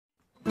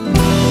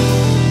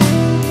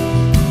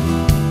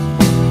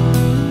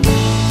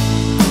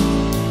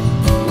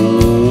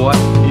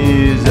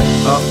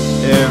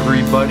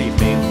everybody,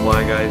 Maine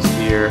Fly Guys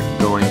here,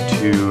 going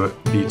to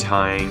be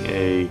tying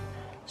a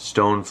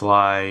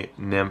stonefly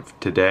nymph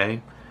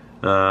today.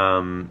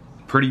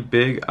 Pretty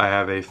big. I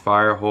have a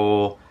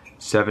firehole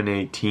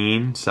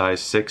 718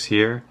 size 6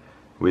 here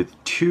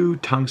with 2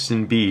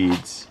 tungsten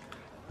beads,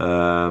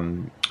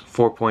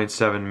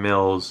 4.7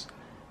 mils.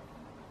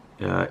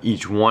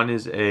 Each one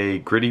is a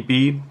gritty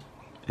bead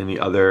and the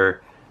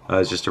other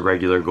is just a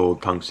regular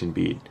gold tungsten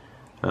bead.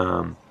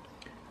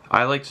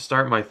 I like to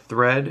start my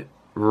thread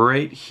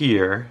right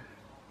here,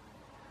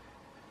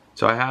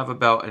 so I have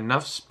about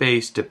enough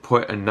space to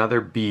put another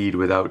bead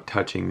without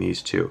touching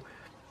these two.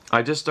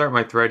 I just start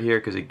my thread here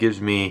because it gives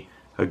me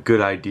a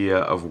good idea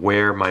of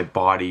where my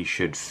body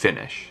should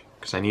finish,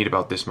 because I need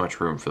about this much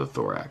room for the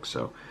thorax.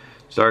 So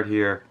start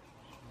here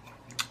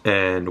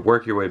and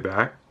work your way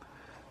back.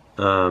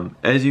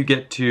 As you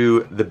get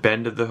to the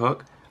bend of the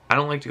hook, I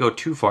don't like to go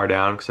too far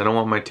down because I don't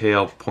want my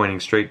tail pointing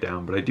straight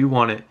down, but I do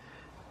want it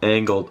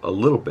angled a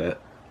little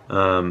bit.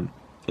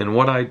 And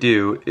what I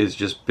do is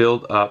just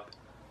build up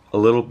a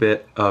little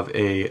bit of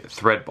a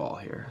thread ball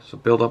here. So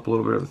build up a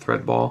little bit of a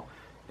thread ball,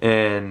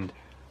 and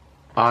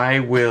I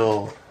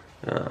will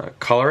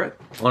color it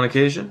on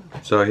occasion.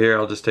 So here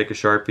I'll just take a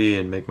Sharpie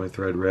and make my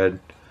thread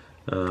red.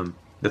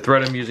 The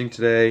thread I'm using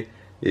today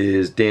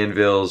is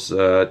Danville's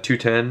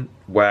 210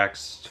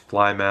 Wax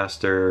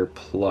Flymaster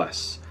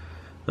Plus.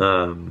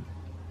 I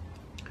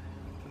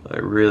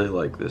really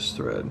like this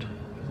thread,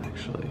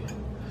 actually.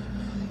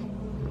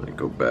 Let me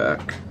go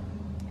back.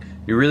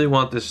 You really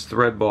want this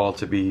thread ball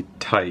to be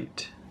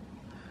tight,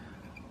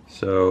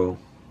 so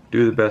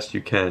do the best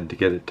you can to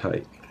get it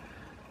tight.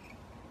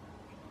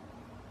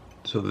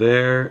 So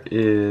there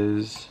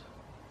is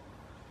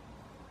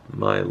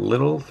my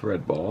little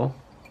thread ball,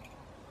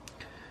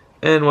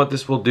 and what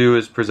this will do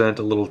is present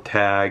a little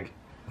tag,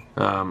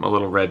 a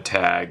little red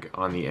tag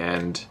on the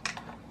end.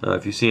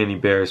 If you see any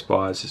bare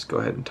spots, just go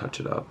ahead and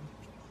touch it up.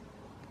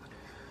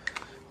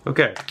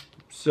 Okay,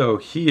 so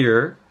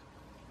here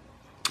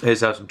I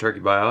just have some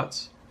turkey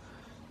biots,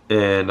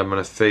 and I'm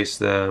going to face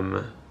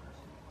them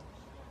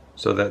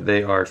so that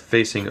they are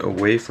facing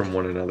away from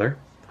one another,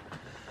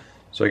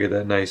 so I get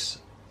that nice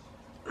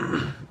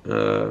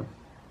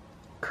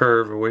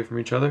curve away from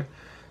each other.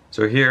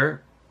 So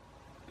here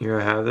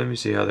I have them. You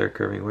see how they're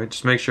curving away.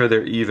 Just make sure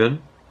they're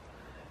even.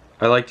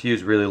 I like to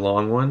use really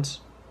long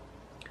ones,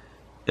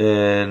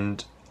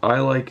 and I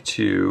like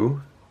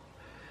to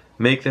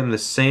make them the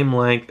same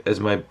length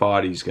as my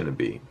body's going to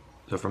be.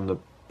 So from the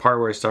part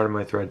where I started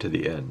my thread to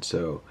the end.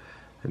 So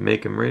I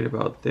make them right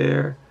about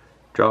there,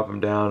 drop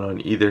them down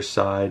on either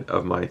side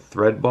of my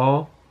thread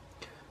ball,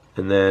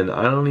 and then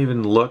I don't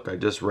even look, I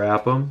just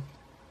wrap them,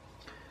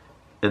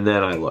 and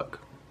then I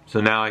look.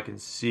 So now I can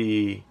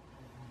see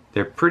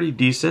they're pretty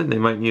decent. They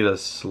might need a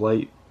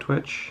slight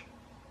twitch,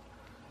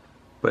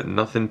 but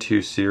nothing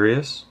too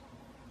serious.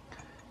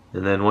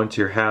 And then once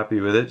you're happy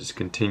with it, just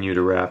continue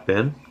to wrap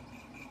in.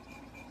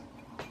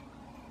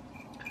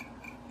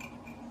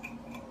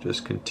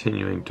 Just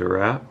continuing to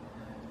wrap.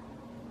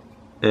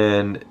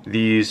 And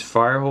these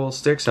firehole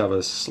sticks have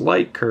a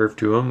slight curve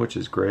to them, which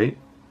is great.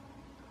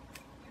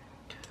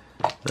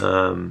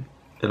 And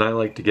I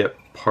like to get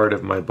part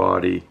of my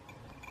body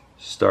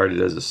started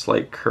as a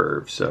slight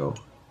curve. So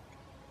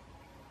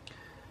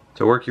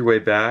work your way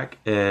back,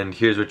 and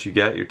here's what you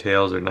get. Your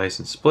tails are nice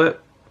and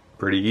split,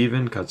 pretty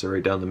even, cuts it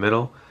right down the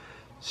middle.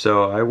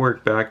 So I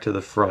work back to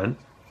the front,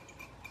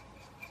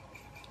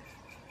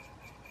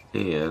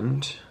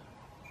 and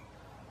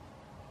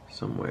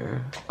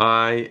somewhere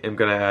I am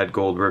going to add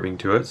gold ribbing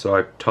to it. So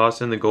I toss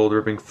in the gold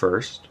ribbing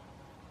first.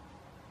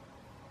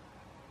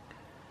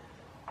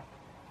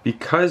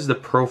 Because the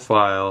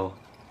profile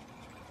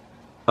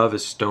of a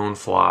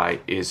stonefly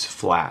is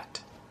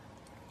flat,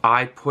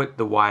 I put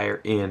the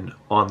wire in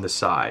on the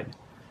side,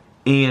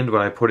 and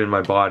when I put in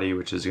my body,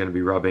 which is going to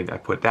be rubbing, I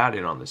put that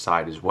in on the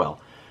side as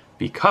well,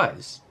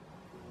 because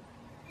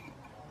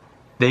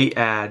they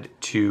add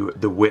to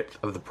the width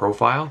of the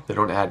profile. They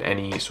don't add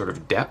any sort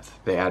of depth,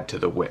 they add to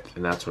the width,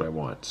 and that's what I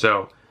want.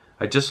 So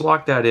I just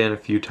lock that in a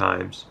few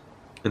times,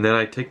 and then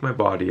I take my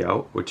body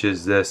out, which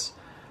is this,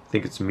 I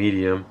think it's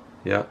medium,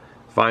 yeah,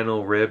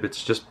 final rib,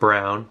 it's just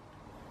brown.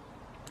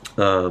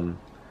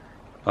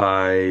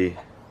 I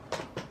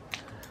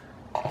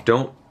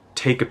don't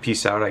take a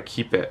piece out, I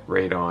keep it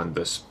right on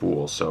the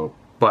spool. So,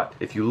 but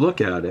if you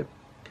look at it,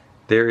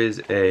 there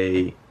is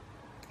a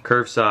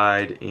curved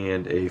side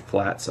and a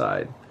flat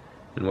side,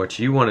 and what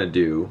you want to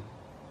do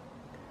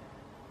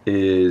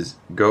is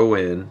go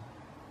in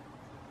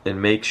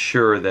and make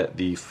sure that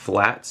the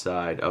flat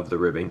side of the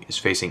ribbing is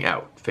facing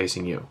out,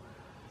 facing you.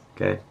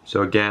 Okay,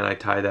 so again, I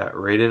tie that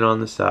right in on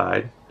the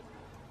side,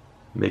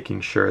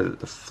 making sure that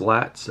the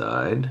flat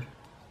side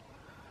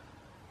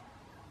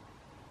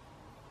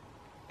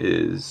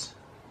is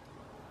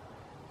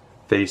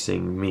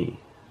facing me.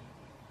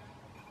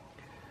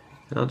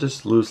 And I'll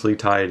just loosely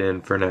tie it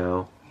in for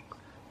now,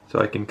 so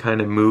I can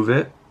kind of move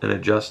it and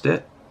adjust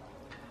it,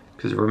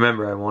 because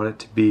remember, I want it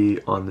to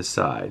be on the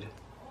side.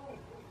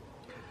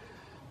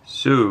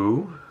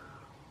 So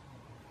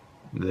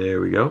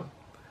There we go.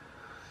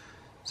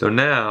 So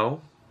now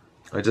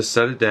I just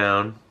set it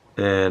down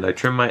and I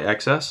trim my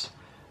excess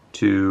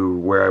to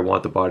where I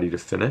want the body to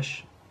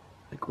finish,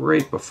 like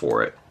right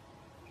before it.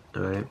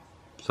 Alright,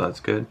 so that's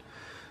good.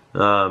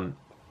 Now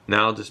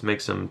I'll just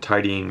make some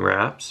tidying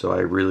wraps so I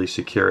really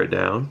secure it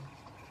down,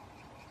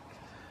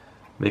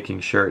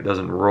 making sure it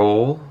doesn't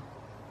roll.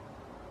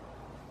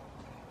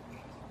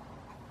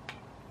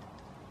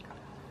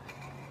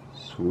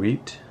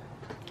 Sweet.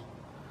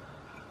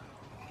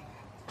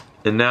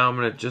 And now I'm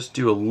going to just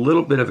do a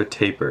little bit of a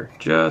taper,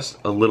 just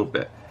a little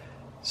bit.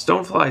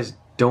 Stoneflies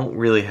don't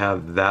really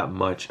have that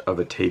much of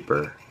a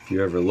taper. If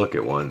you ever look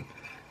at one,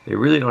 they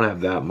really don't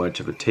have that much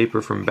of a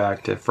taper from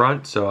back to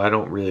front, so I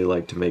don't really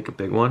like to make a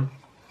big one.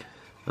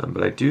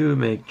 But I do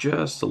make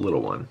just a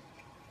little one.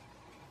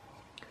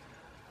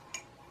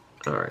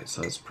 Alright,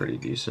 so that's pretty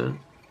decent.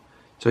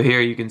 So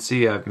here you can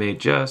see I've made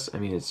just, I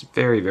mean, it's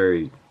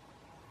very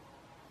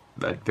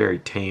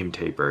tame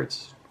taper.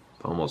 It's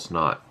almost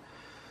not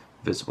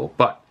visible.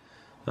 But,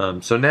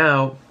 so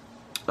now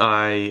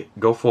I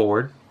go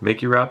forward,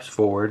 make your wraps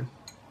forward.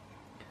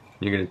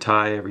 You're going to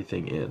tie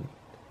everything in.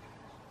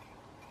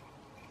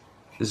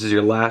 This is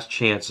your last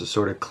chance to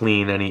sort of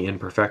clean any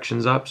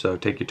imperfections up, so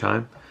take your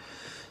time.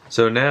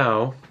 So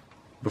now,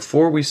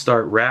 before we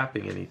start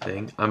wrapping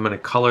anything, I'm going to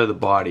color the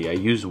body. I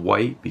use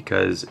white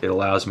because it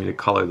allows me to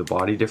color the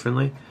body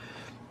differently.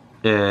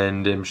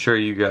 And I'm sure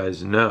you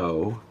guys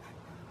know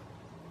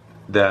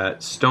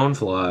that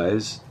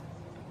stoneflies,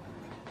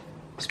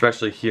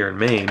 especially here in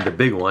Maine, the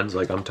big ones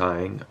like I'm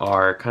tying,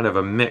 are kind of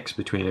a mix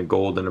between a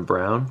gold and a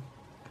brown.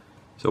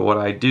 So what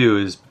I do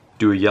is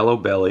do a yellow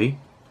belly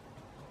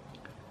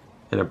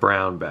and a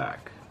brown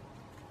back.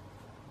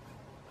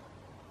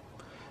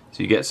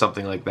 So you get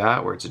something like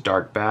that where it's a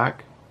dark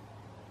back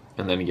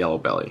and then a yellow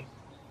belly.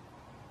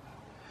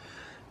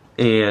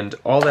 And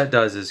all that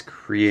does is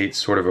create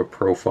sort of a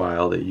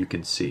profile that you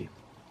can see.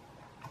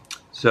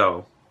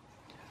 So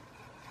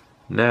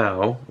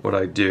now what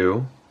I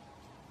do,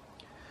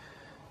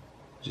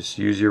 just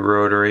use your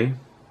rotary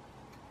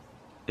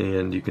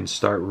and you can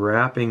start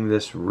wrapping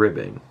this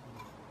ribbing.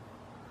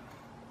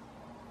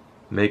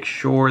 Make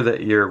sure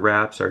that your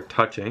wraps are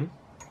touching,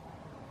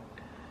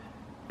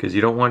 because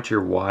you don't want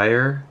your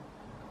wire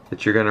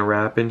that you're going to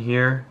wrap in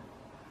here,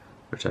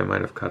 which I might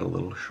have cut a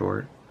little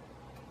short,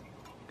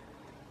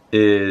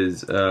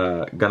 is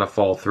going to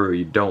fall through.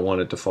 You don't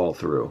want it to fall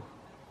through.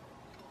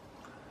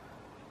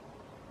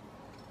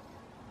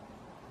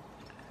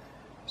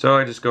 So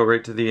I just go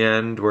right to the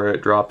end where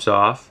it drops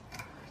off,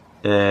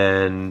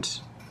 and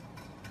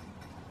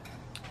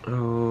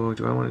oh,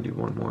 do I want to do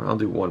one more? I'll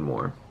do one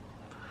more.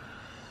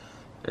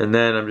 And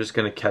then I'm just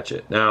going to catch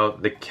it. Now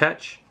the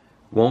catch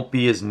won't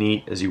be as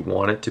neat as you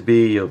want it to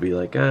be. You'll be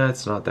like,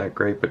 it's not that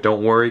great, but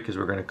don't worry, because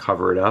we're going to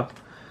cover it up.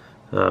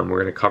 We're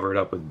going to cover it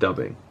up with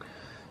dubbing.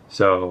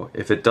 So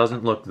if it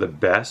doesn't look the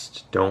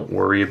best, don't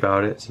worry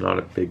about it. It's not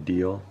a big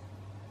deal.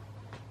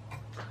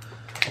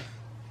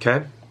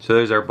 Okay, so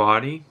there's our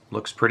body.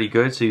 Looks pretty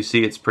good. So you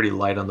see it's pretty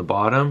light on the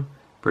bottom,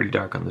 pretty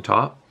dark on the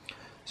top.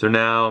 So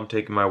now I'm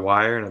taking my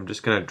wire and I'm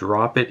just going to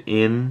drop it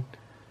in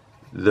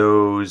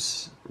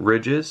those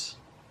ridges.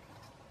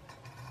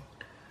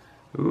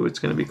 Ooh, it's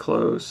going to be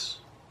close.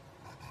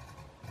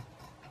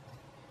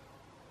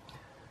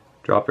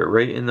 Drop it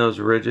right in those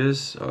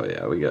ridges. Oh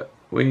yeah,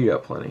 we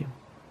got plenty.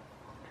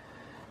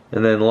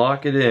 And then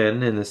lock it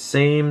in the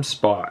same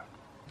spot.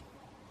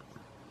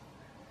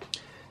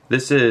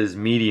 This is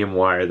medium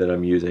wire that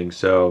I'm using,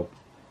 so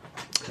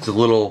it's a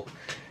little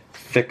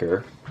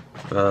thicker.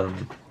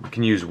 You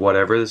can use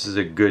whatever. This is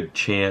a good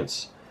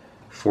chance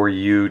for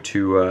you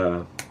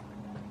to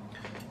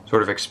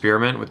sort of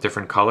experiment with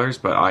different colors,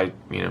 but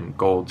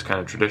gold's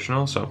kind of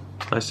traditional, so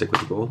I stick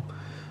with the gold.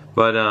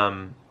 But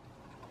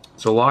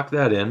so lock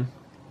that in.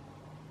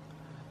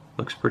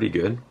 Looks pretty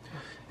good.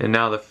 And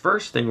now the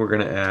first thing we're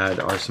going to add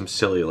are some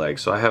silly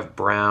legs. So I have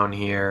brown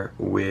here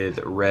with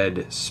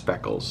red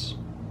speckles.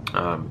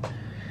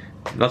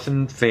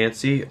 Nothing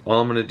fancy. All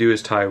I'm going to do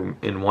is tie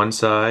in one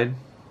side.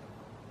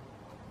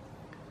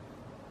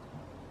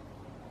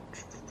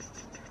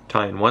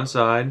 Tie in one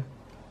side.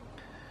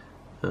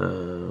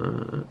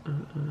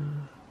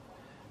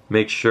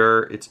 Make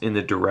sure it's in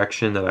the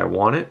direction that I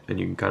want it, and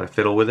you can kind of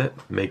fiddle with it,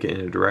 make it in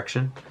a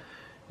direction.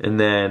 And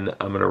then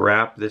I'm going to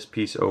wrap this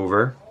piece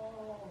over,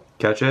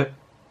 catch it,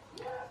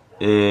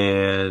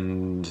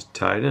 and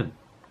tie it in.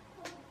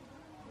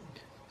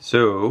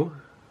 So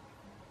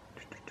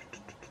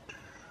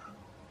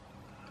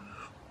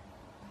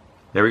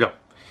there we go.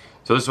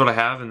 So this is what I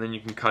have, and then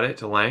you can cut it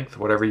to length,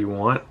 whatever you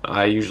want.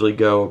 I usually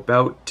go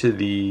about to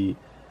the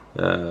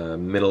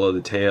middle of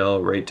the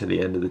tail, right to the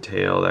end of the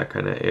tail, that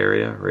kind of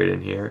area, right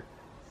in here,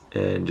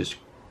 and just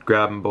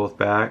grab them both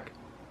back,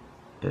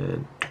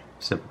 and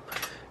simple.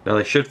 Now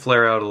they should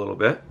flare out a little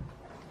bit,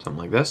 something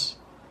like this,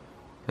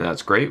 and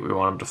that's great. We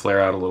want them to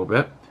flare out a little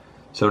bit.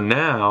 So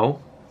now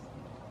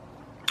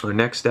our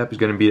next step is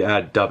going to be to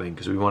add dubbing,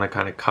 because we want to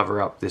kind of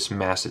cover up this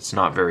mess. It's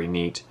not very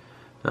neat.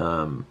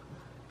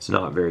 It's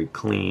not very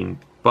clean,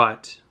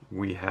 but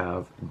we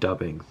have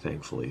dubbing,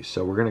 thankfully.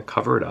 So we're gonna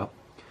cover it up.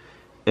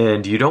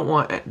 And you don't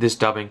want this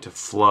dubbing to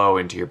flow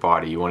into your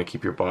body. You want to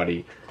keep your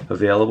body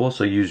available,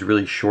 so use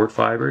really short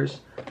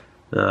fibers.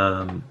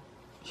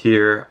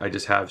 Here I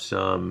just have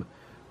some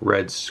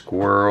red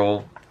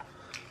squirrel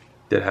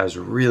that has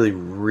really,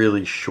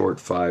 really short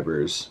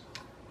fibers.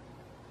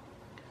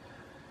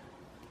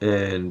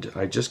 And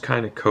I just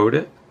kind of coat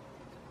it.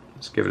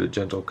 Let's give it a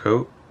gentle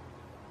coat.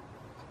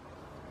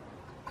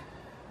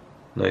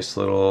 Nice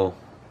little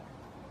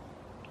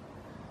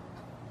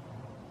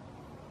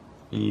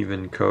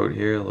even coat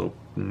here, a little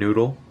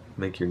noodle,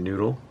 make your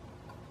noodle.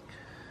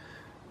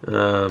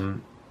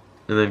 And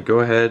then go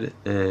ahead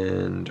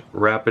and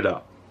wrap it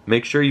up.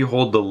 Make sure you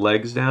hold the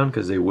legs down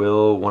because they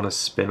will want to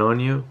spin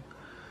on you.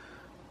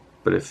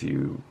 But if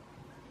you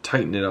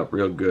tighten it up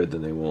real good,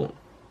 then they won't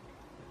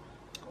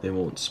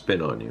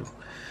spin on you.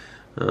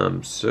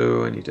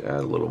 So I need to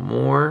add a little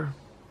more.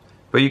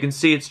 But you can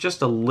see it's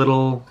just a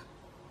little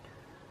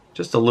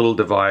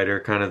divider,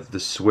 kind of the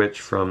switch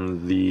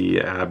from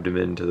the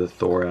abdomen to the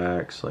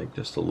thorax, like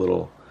just a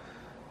little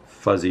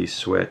fuzzy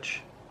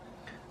switch.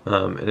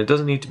 And it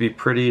doesn't need to be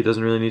pretty, it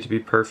doesn't really need to be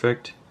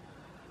perfect.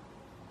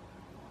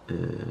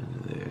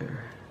 And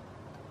there.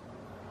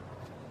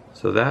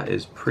 So that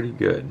is pretty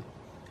good.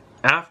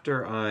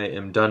 After I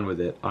am done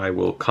with it, I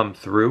will come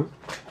through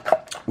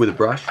with a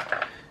brush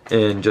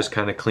and just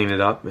kind of clean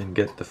it up and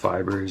get the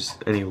fibers,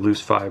 any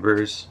loose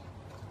fibers,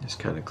 just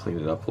kind of clean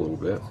it up a little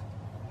bit.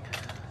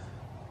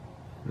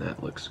 And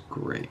that looks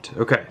great.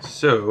 Okay,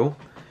 so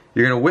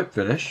you're gonna whip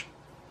finish,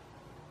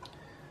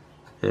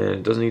 and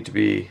it doesn't need to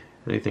be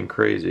anything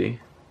crazy.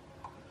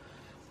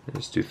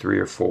 Just do 3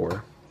 or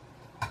 4.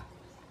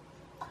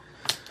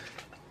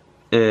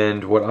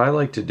 And what I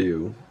like to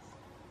do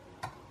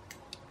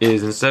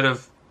is, instead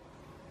of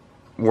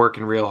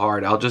working real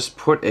hard, I'll just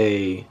put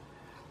a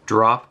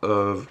drop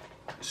of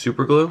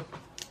super glue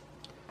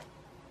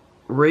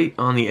right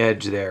on the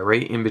edge there,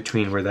 right in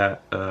between where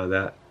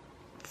that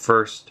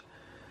first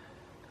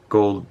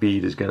gold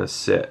bead is gonna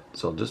sit.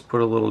 So I'll just put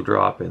a little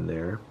drop in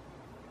there.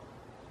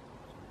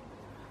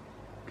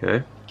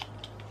 Okay.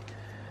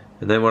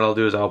 And then what I'll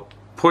do is I'll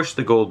push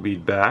the gold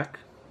bead back.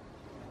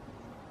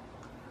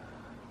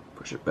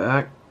 Push it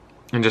back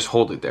and just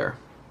hold it there.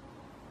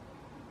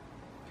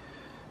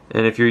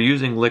 And if you're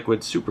using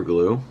liquid super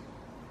glue,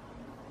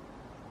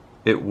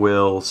 it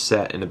will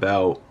set in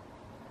about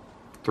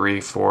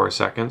 3-4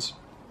 seconds.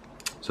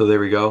 So there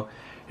we go.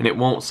 And it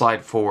won't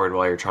slide forward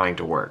while you're trying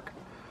to work.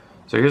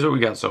 So here's what we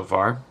got so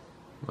far.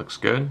 Looks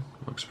good.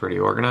 Looks pretty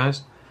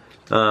organized.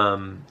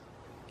 The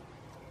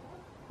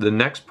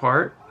next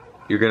part,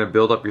 you're going to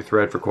build up your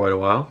thread for quite a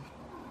while.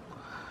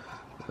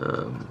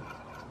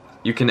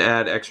 You can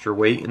add extra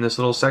weight in this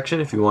little section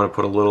if you want to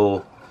put a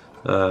little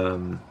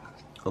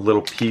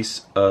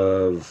piece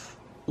of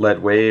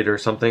lead weight or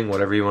something,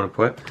 whatever you want to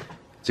put.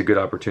 It's a good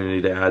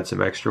opportunity to add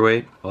some extra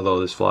weight,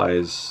 although this fly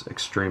is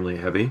extremely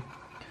heavy.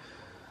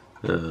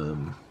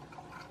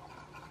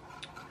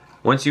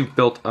 Once you've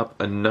built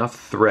up enough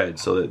thread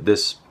so that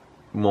this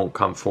won't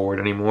come forward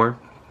anymore,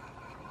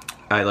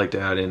 I like to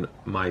add in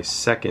my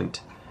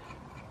second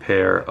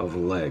pair of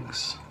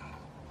legs.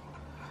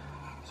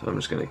 So I'm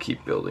just going to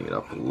keep building it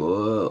up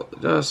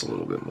just a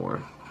little bit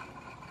more.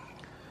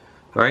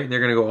 Alright, they're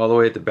going to go all the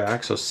way at the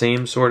back, so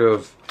same sort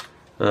of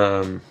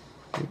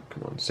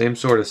same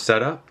sort of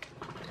setup,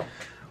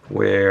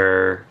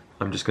 where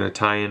I'm just going to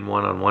tie in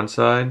one on one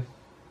side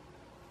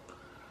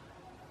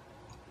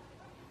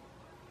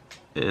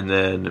and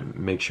then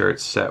make sure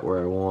it's set where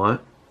I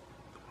want.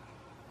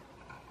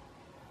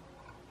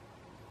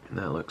 And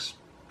that looks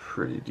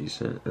pretty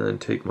decent. And then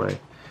take my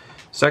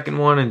second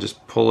one and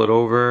just pull it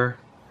over,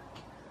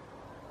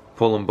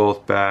 pull them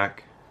both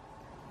back,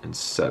 and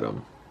set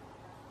them.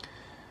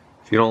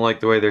 If you don't like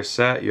the way they're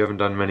set, you haven't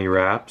done many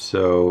wraps,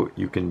 so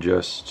you can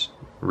just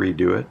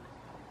redo it.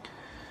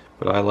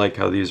 But I like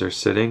how these are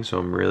sitting, so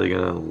I'm really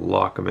going to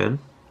lock them in.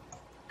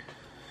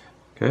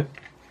 Okay,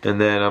 and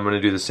then I'm going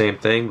to do the same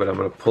thing, but I'm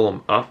going to pull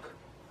them up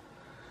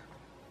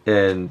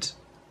and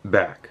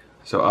back.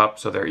 So up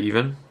so they're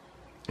even,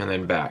 and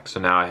then back. So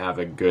now I have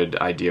a good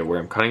idea where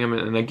I'm cutting them.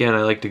 And again,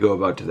 I like to go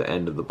about to the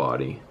end of the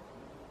body.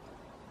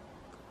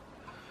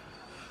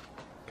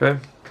 Okay.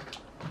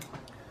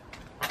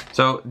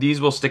 So these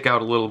will stick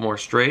out a little more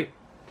straight,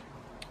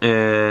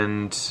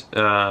 and they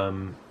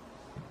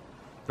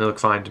look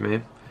fine to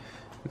me.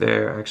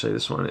 There, actually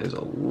this one is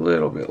a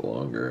little bit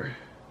longer.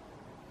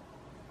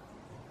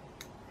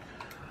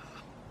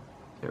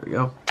 There we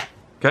go.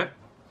 Okay.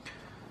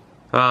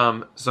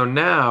 So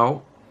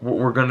now what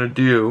we're gonna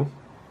do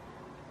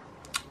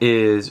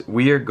is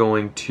we are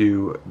going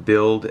to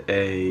build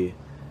a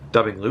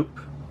dubbing loop.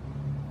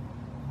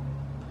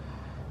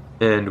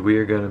 And we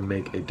are going to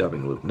make a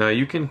dubbing loop. Now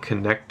you can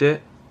connect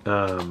it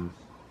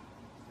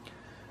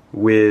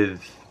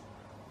with...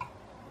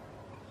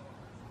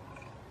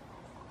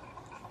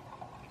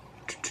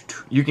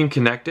 You can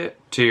connect it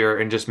to your...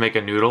 and just make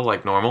a noodle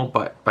like normal,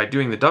 but by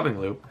doing the dubbing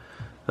loop,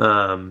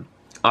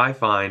 I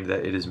find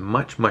that it is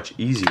much, much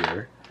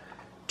easier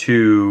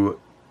to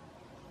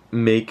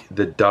make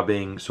the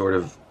dubbing sort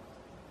of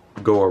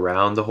go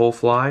around the whole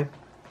fly,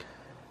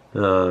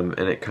 and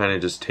it kind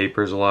of just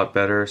tapers a lot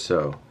better.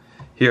 So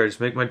here I just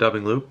make my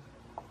dubbing loop,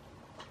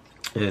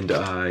 and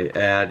I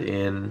add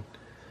in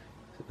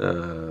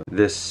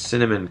this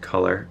cinnamon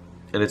color,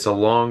 and it's a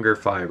longer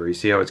fiber. You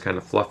see how it's kind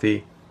of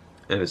fluffy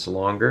and it's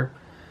longer,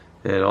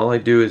 and all I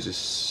do is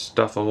just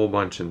stuff a whole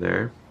bunch in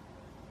there,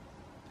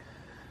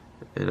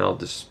 and I'll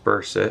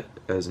disperse it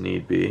as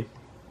need be,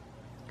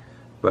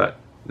 but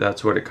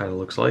that's what it kind of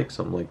looks like,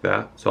 something like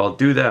that. So I'll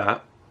do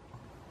that.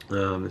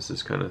 This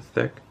is kind of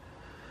thick,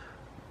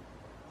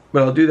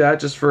 but I'll do that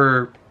just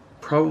for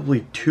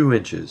probably 2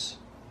 inches,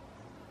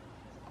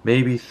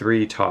 maybe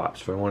 3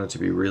 tops if I want it to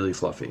be really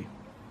fluffy.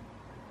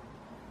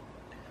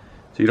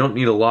 So you don't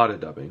need a lot of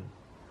dubbing.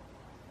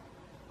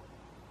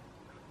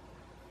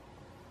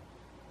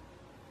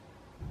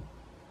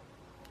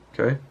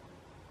 Okay,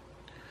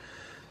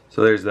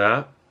 so there's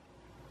that.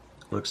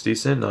 Looks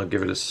decent. I'll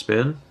give it a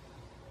spin.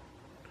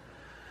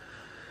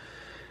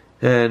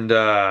 And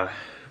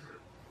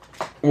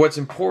what's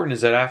important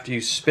is that after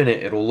you spin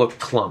it, it'll look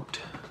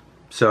clumped.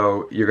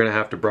 So you're gonna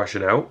have to brush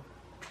it out.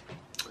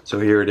 So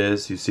here it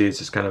is. You see it's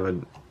just kind of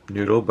a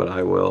noodle, but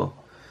I will,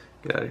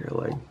 get out of here,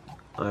 leg.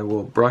 I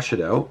will brush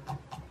it out.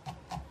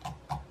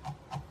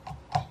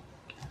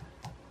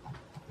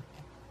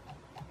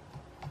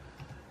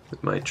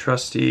 With my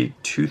trusty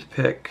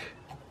toothpick,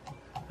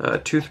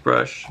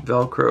 toothbrush,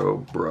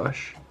 Velcro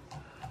brush.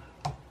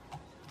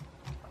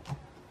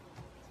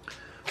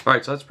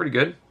 Alright, so that's pretty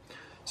good.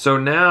 So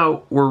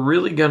now we're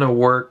really gonna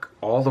work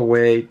all the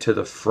way to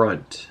the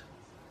front.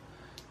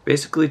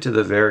 Basically to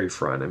the very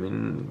front. I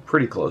mean,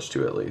 pretty close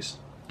to at least.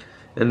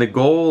 And the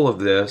goal of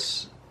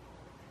this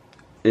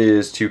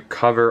is to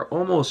cover,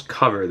 almost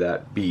cover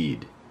that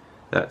bead,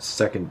 that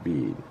second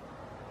bead.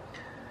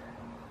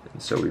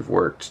 And so we've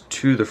worked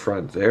to the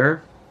front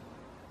there.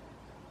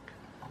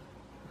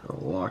 I'll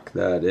lock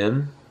that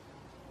in.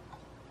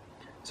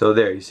 So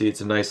there, you see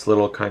it's a nice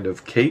little kind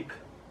of cape.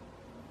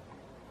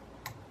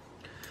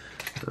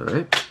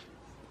 Alright,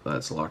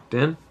 that's locked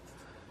in.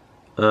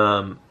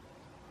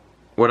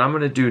 What I'm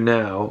going to do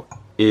now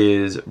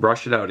is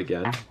brush it out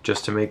again,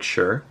 just to make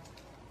sure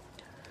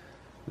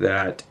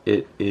that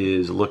it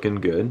is looking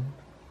good.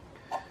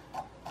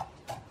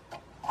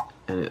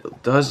 And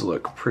it does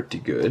look pretty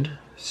good.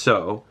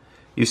 So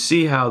you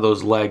see how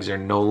those legs are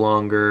no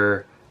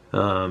longer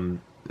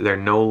they're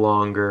no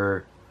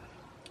longer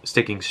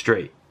sticking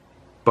straight,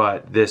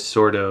 but this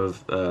sort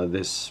of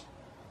this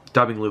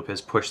dubbing loop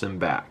has pushed them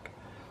back.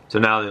 So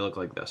now they look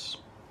like this,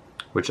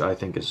 which I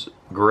think is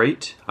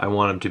great. I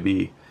want them to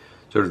be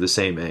sort of the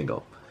same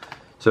angle.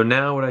 So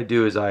now what I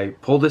do is I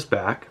pull this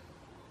back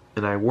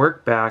and I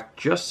work back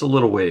just a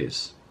little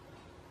ways,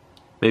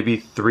 maybe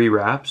 3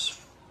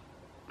 wraps,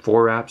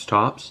 4 wraps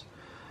tops.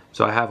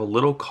 So I have a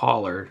little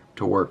collar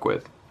to work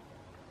with.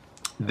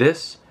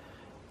 This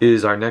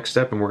is our next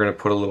step, and we're going to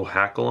put a little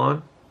hackle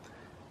on.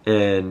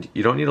 And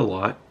you don't need a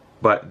lot,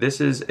 but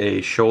this is a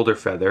shoulder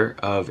feather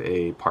of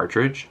a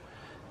partridge.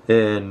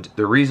 And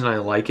the reason I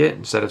like it,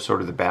 instead of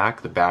sort of the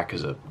back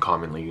is a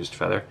commonly used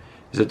feather,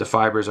 is that the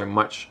fibers are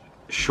much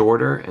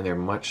shorter and they're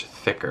much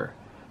thicker.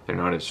 They're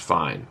not as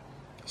fine.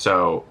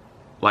 So,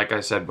 like I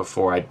said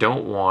before, I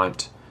don't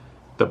want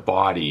the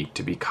body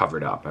to be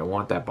covered up. I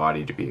want that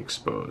body to be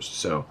exposed.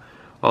 So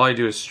all I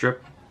do is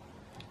strip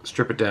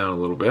it down a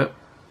little bit,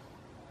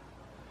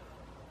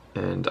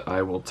 and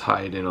I will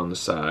tie it in on the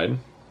side.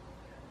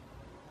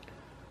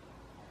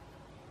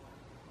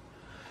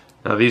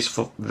 Now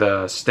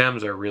the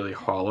stems are really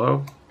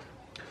hollow,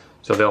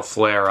 so they'll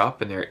flare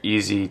up and they're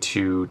easy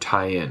to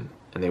tie in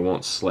and they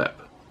won't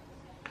slip.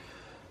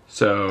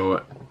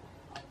 So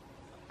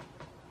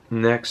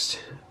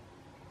next,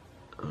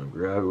 I'll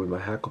grab it with my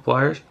hackle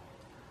pliers.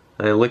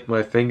 I lick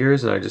my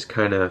fingers and I just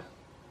kind of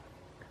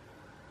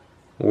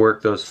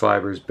work those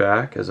fibers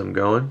back as I'm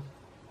going.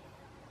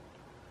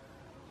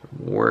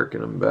 I'm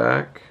working them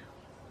back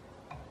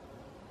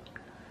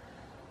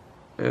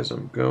as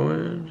I'm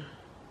going.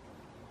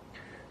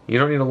 You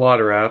don't need a lot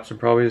of wraps. I'm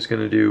probably just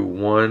going to do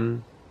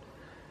 1,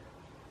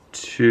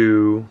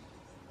 2,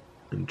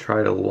 and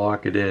try to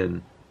lock it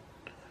in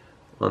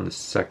on the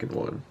second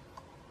one.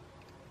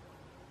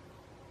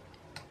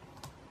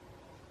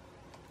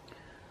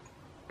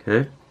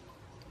 Okay.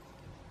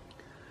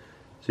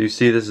 So you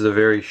see this is a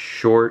very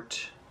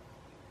short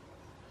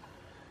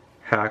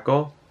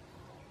hackle.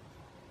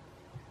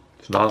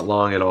 It's not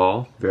long at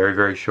all. Very,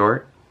 very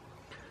short.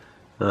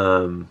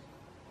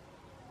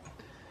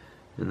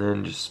 And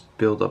then just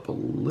build up a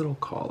little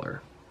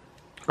collar.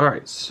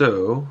 Alright,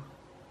 so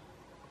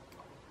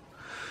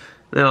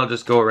then I'll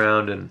just go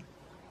around and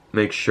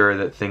make sure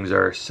that things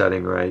are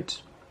setting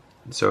right.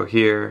 And so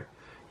here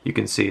you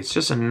can see it's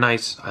just a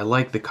nice, I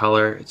like the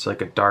color. It's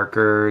like a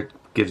darker, it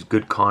gives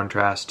good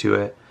contrast to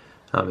it.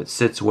 It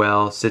sits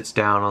well, sits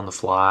down on the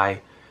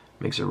fly,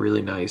 makes a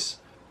really nice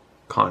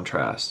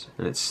contrast,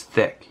 and it's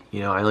thick.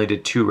 You know, I only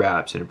did 2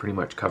 wraps and it pretty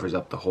much covers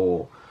up the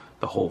whole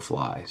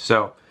fly.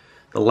 So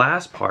the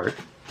last part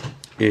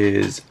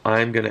is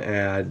I'm going to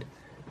add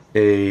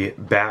a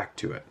back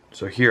to it.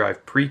 So here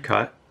I've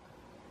pre-cut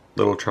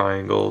little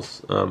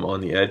triangles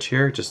on the edge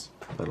here. Just,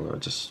 I don't know,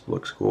 it just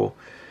looks cool.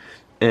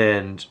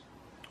 And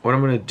what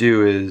I'm going to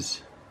do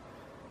is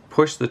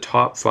push the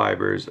top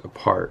fibers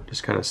apart.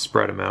 Just kind of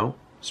spread them out,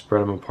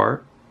 spread them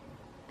apart.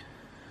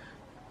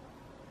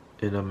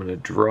 And I'm going to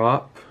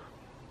drop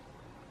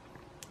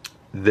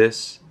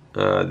this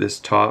this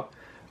top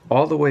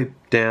all the way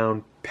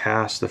down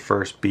past the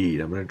first bead.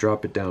 I'm going to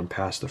drop it down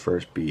past the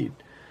first bead.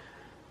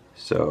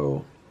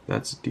 So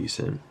that's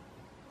decent.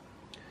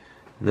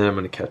 And then I'm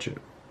going to catch it.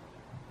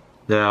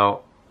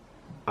 Now,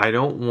 I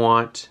don't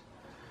want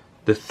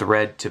the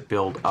thread to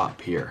build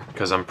up here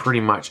because I'm pretty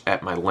much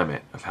at my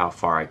limit of how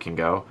far I can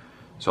go.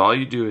 So all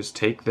you do is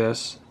take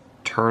this,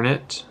 turn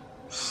it,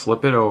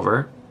 flip it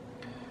over,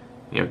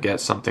 you know, get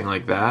something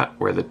like that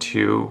where the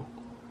two,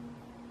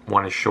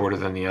 one is shorter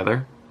than the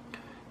other.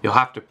 You'll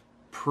have to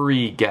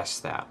pre-guess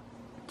that.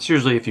 It's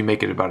usually if you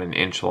make it about an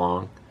inch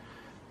long,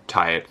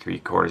 tie it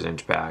 3/4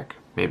 inch back,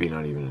 maybe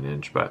not even an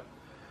inch, but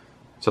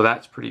so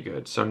that's pretty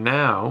good. So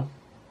now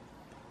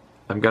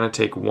I'm going to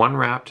take one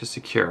wrap to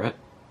secure it.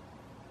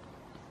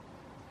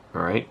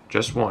 All right,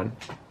 just one.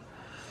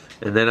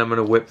 And then I'm going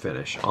to whip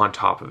finish on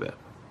top of it.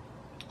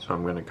 So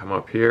I'm going to come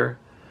up here.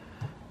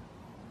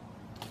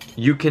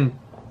 You can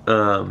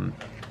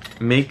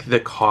make the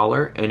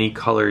collar any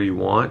color you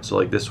want. So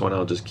like this one,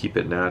 I'll just keep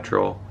it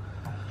natural.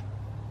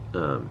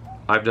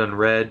 I've done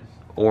red,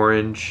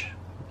 orange,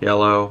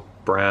 yellow,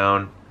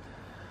 brown.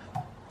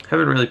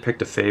 Haven't really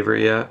picked a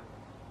favorite yet.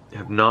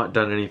 Have not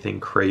done anything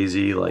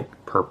crazy like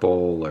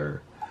purple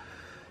or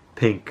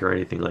pink or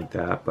anything like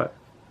that, but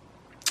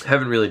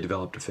haven't really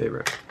developed a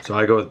favorite. So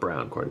I go with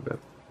brown quite a bit.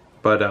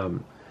 But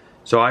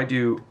so I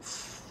do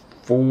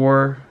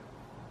 4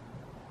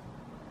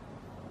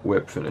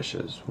 whip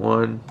finishes.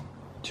 1,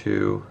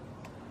 2,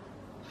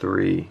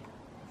 3,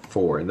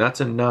 4. And that's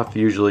enough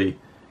usually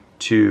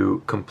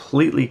to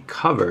completely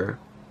cover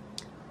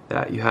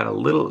that. You had a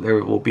little,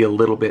 there will be a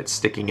little bit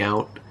sticking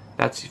out.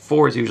 That's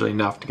 4 is usually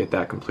enough to get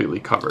that completely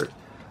covered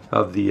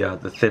of the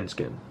thin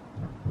skin.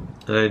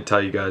 And I didn't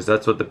tell you guys,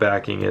 that's what the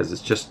backing is.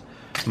 It's just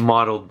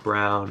mottled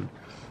brown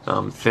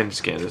thin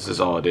skin. This is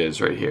all it is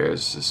right here,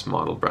 is this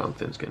mottled brown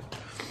thin skin.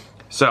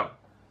 So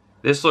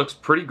this looks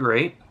pretty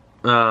great.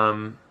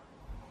 There's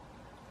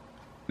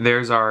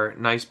our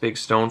nice big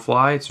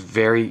stonefly. It's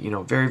very, you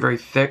know, very, very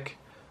thick,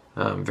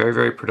 very,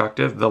 very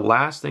productive. The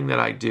last thing that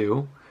I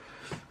do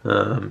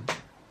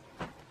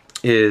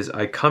is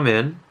I come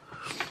in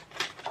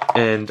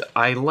and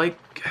I like,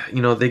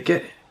 you know, they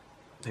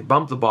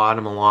bump the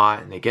bottom a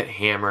lot and they get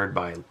hammered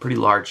by pretty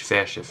large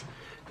fish if,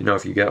 you know,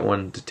 if you get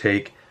one to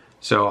take.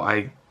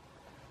 So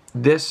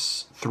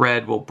this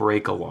thread will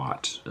break a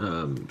lot.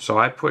 So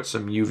I put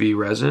some UV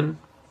resin,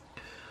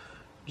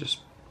 just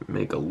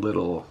make a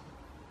little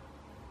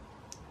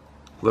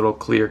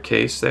clear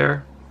case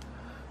there.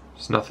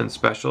 It's nothing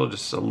special,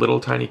 just a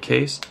little tiny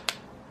case.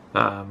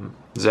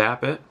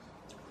 Zap it,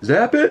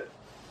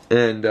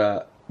 and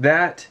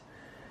that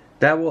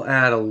will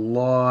add a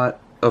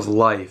lot of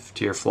life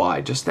to your fly.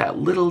 Just that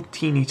little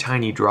teeny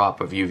tiny drop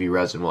of UV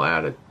resin will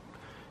add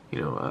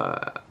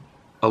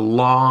a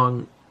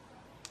lot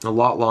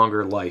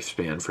longer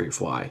lifespan for your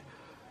fly.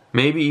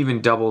 Maybe even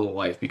double the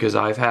life, because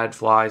I've had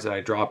flies that I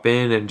drop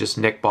in and just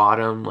nick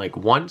bottom like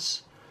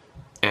once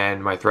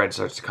and my thread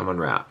starts to come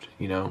unwrapped,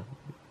 you know.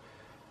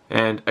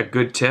 And a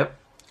good tip,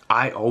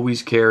 I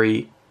always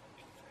carry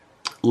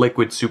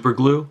liquid super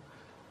glue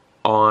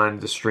on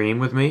the stream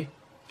with me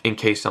in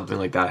case something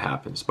like that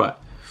happens.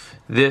 But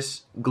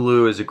this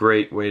glue is a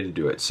great way to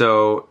do it.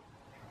 So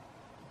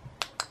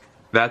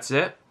that's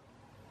it.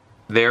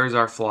 There's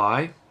our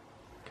fly.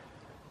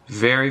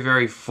 Very,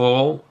 very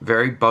full,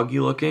 very buggy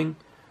looking,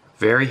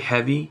 very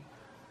heavy,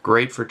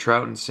 great for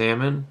trout and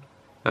salmon.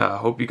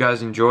 Hope you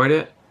guys enjoyed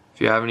it. If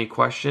you have any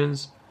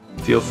questions,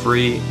 feel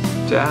free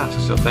to ask.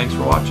 So thanks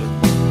for watching.